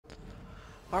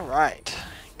Alright.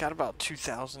 Got about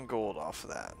 2,000 gold off of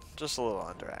that. Just a little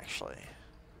under, actually.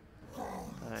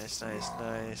 Nice, nice,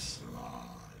 nice.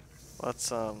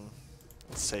 Let's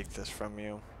take this from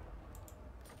you.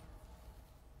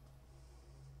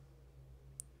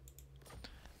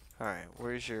 Alright,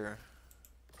 where's your...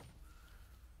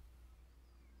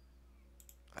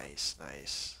 Nice,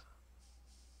 nice.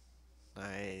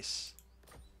 Nice.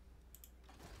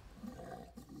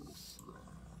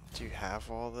 Do you have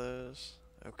all those?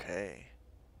 Okay.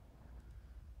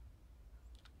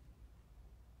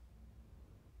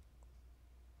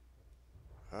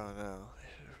 Oh no.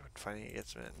 Finding it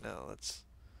gets meant. No, let's...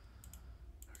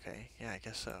 Okay, yeah, I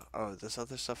guess so. Oh, this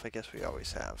other stuff I guess we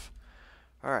always have.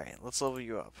 Alright, let's level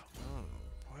you up.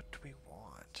 What do we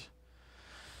want?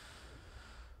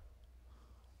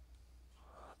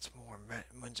 It's more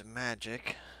Winds of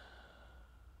Magic.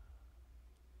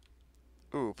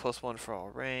 Ooh, +1 for all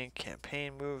rank,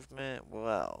 campaign movement.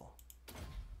 Well,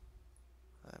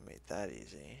 I made that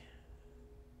easy.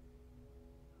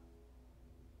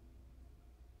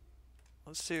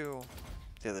 Let's do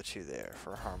the other two there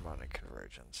for harmonic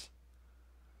convergence.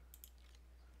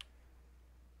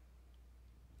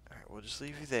 Alright, we'll just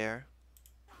leave you there.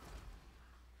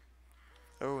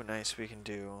 Oh, nice, we can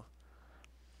do...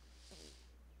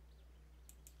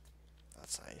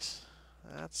 That's nice.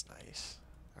 That's nice.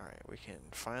 Alright, we can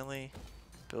finally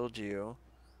build you,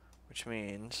 which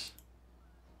means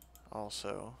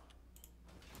also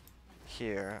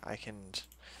here I can...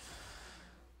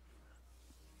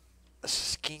 A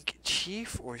skink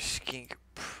chief or skink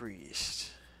priest?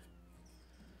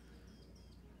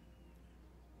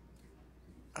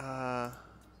 Alright,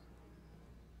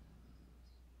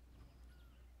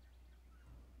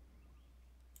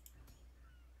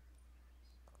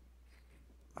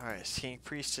 skink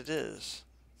priest it is.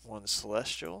 One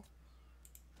celestial.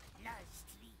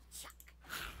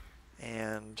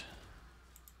 And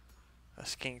a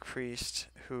skink priest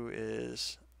who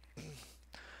is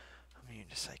immune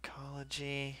to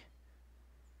psychology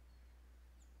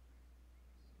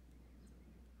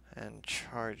and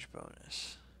charge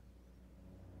bonus.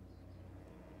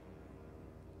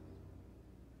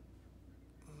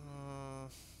 I'm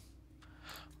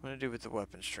gonna do with the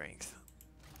weapon strength.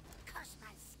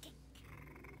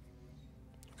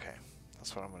 Okay,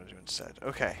 that's what I'm gonna do instead.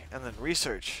 Okay, and then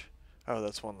research. Oh,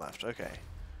 that's one left. Okay.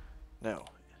 No.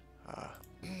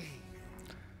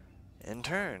 In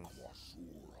turn.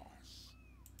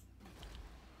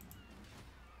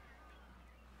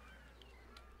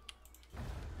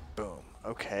 Boom.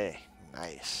 Okay.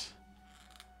 Nice.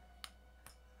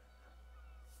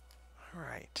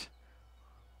 Alright.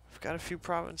 We've got a few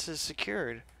provinces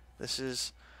secured. This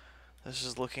is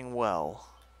looking well.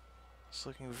 It's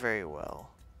looking very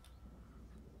well.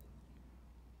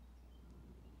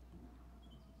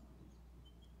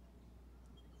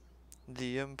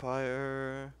 The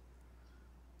Empire.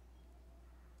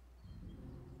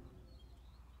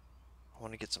 I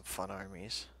want to get some fun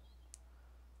armies.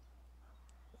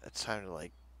 It's time to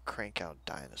like crank out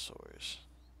dinosaurs.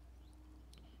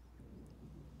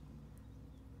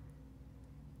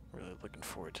 Really looking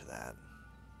forward to that.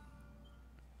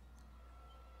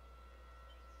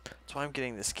 That's why I'm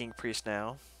getting the skink priest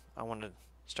now. I want to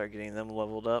start getting them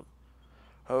leveled up.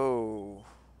 Oh.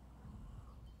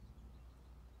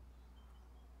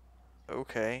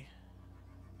 Okay.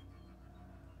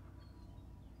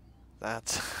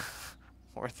 That's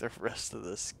where the rest of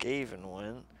the Skaven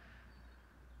went.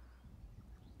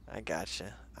 I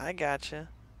gotcha. I gotcha.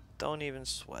 Don't even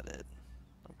sweat it.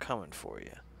 I'm coming for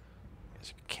you. I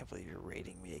can't believe you're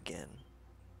raiding me again.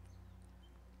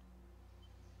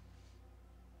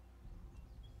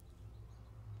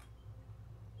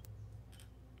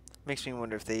 Makes me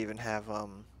wonder if they even have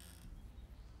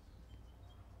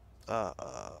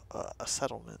a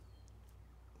settlement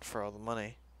for all the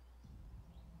money.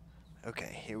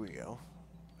 Okay, here we go.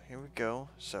 Here we go.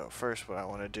 So first what I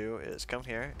want to do is come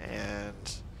here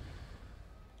and...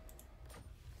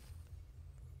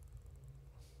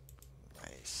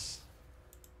 Nice.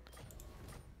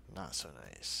 Not so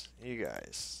nice. You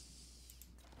guys.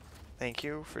 Thank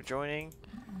you for joining.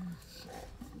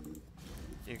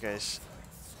 You guys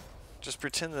just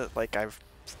pretend that like I've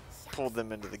pulled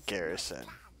them into the garrison,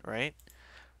 right?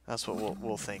 That's what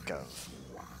we'll think of.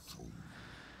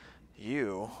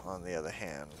 You, on the other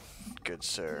hand, good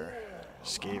sir,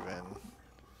 Skaven.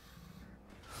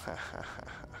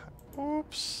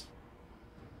 Oops.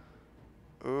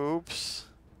 Oops.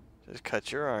 Just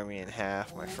cut your army in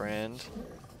half, my friend.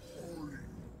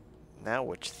 Now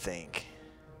what you think?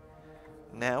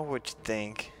 Now what you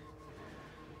think?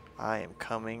 I am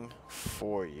coming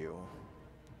for you.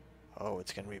 Oh,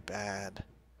 it's gonna be bad.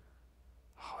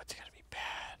 Oh, it's gonna be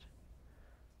bad.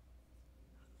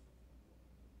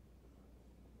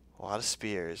 A lot of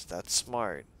spears. That's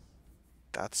smart.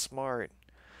 That's smart.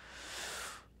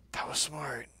 That was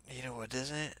smart. You know what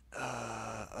isn't?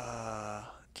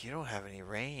 You don't have any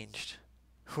ranged.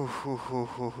 You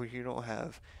don't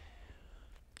have.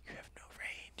 You have no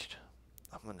ranged.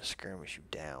 I'm gonna skirmish you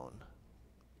down.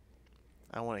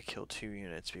 I want to kill 2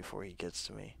 units before he gets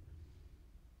to me.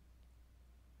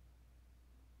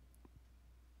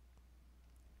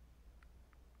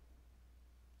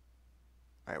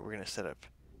 Alright, we're gonna set up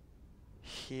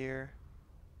here.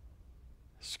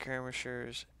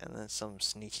 Skirmishers, and then some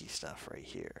sneaky stuff right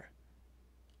here.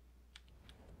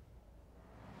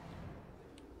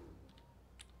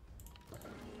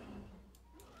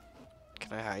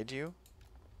 Can I hide you?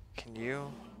 Can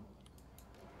you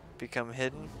become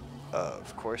hidden?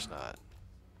 Of course not.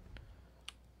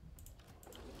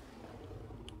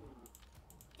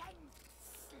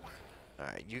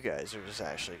 Alright, you guys are just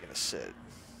actually gonna sit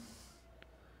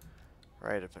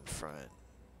right up in front.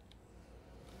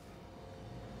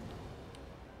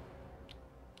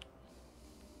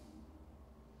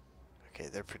 Okay,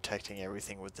 they're protecting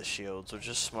everything with the shields, which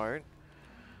is smart.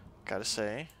 Gotta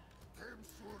say.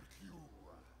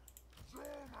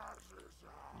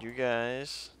 You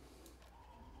guys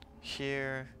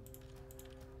here.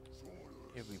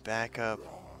 You'll be back up.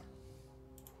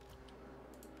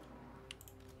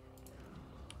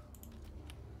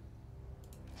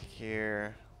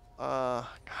 Here. I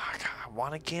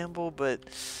want to gamble, but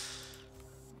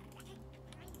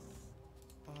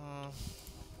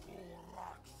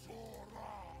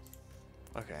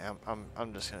okay,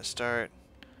 I'm just gonna start,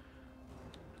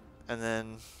 and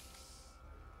then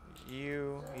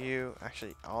you,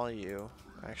 actually all you,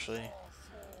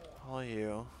 all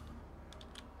you.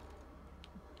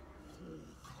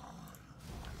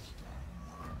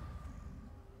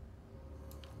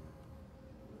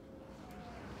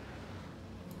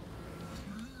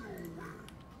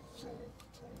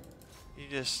 You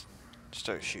just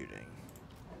start shooting.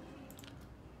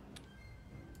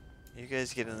 You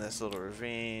guys get in this little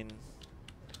ravine.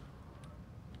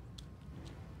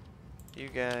 You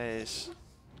guys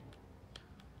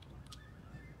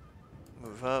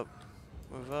move up,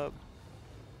 move up.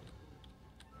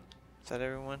 Is that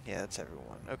everyone? Yeah, that's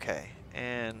everyone. Okay,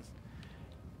 and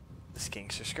the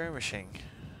skinks are skirmishing.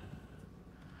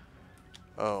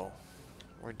 Oh,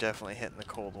 we're definitely hitting the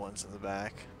cold ones in the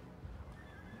back.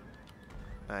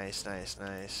 Nice, nice,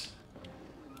 nice.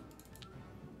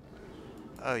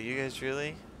 Oh, you guys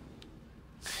really?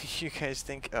 You guys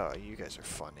think... Oh, you guys are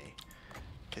funny.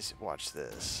 Because watch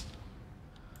this.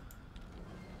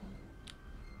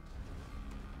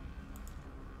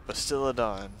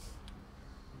 Bastiladon.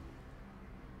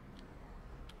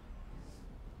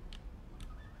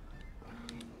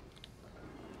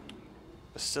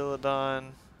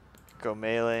 Bastiladon. Go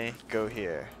melee. Go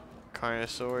here.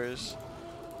 Carnosaurs.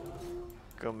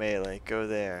 Go melee. Go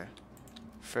there.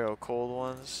 Feral cold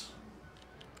ones.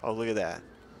 Oh, look at that.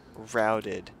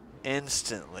 Routed.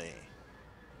 Instantly.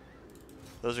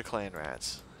 Those are clan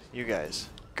rats. You guys.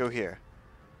 Go here.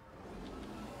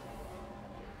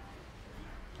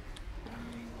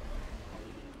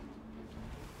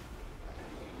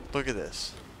 Look at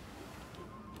this.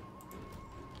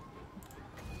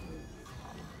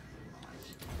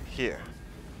 Here.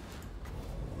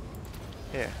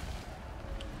 Here.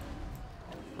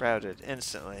 Routed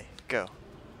instantly. Go.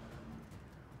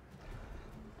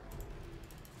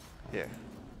 Here.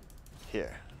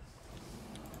 Here.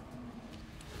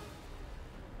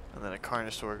 And then a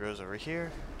Carnosaur goes over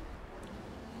here.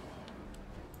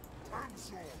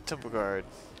 Temple Guard.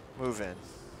 Move in.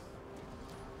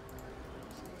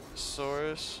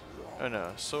 Saurus. Oh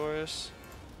no. Saurus.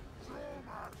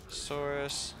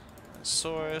 Saurus. And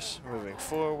Saurus. Moving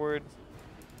forward.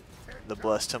 The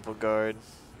Blessed Temple Guard.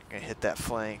 Gonna hit that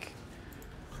flank.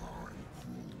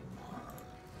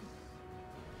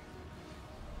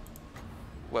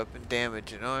 Weapon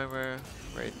damage and armor.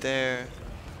 Right there.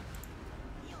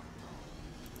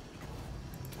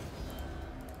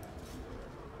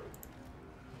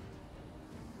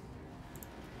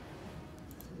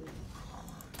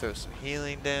 Throw some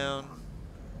healing down.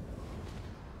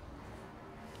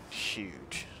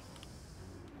 Huge.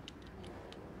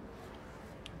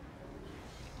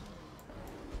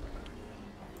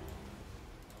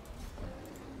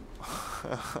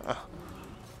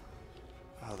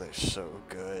 Oh, they're so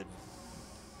good.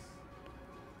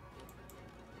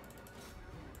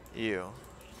 You.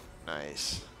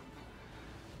 Nice.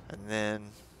 And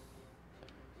then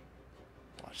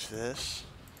watch this.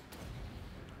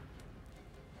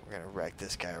 We're gonna wreck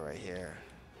this guy right here.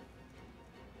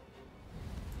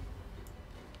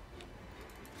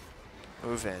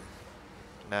 Move in.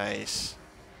 Nice.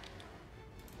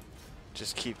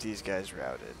 Just keep these guys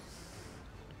routed.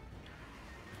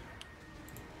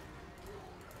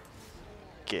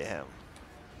 Get him.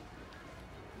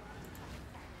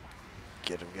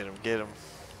 Get him, get him, get him.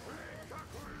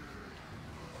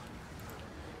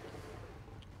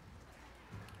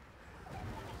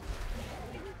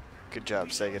 Good job,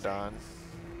 Segadon.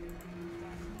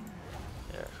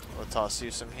 Yeah, we'll toss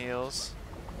you some heals.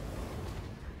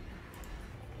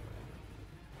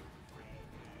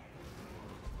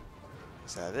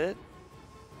 Is that it?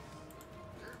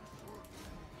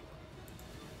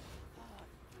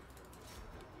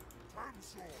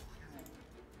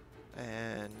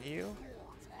 And you?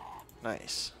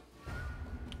 Nice.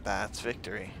 That's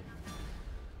victory.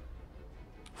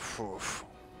 Whew.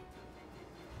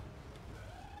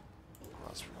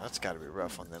 That's got to be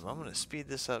rough on them. I'm going to speed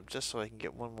this up just so I can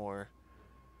get one more.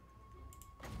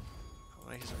 I'm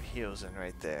going to get some heals in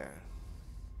right there.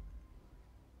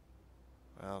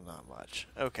 Well, not much.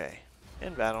 Okay.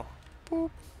 In battle.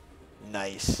 Boop.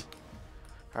 Nice.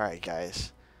 Alright,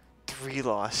 guys. 3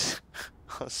 loss.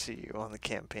 I'll see you on the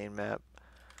campaign map.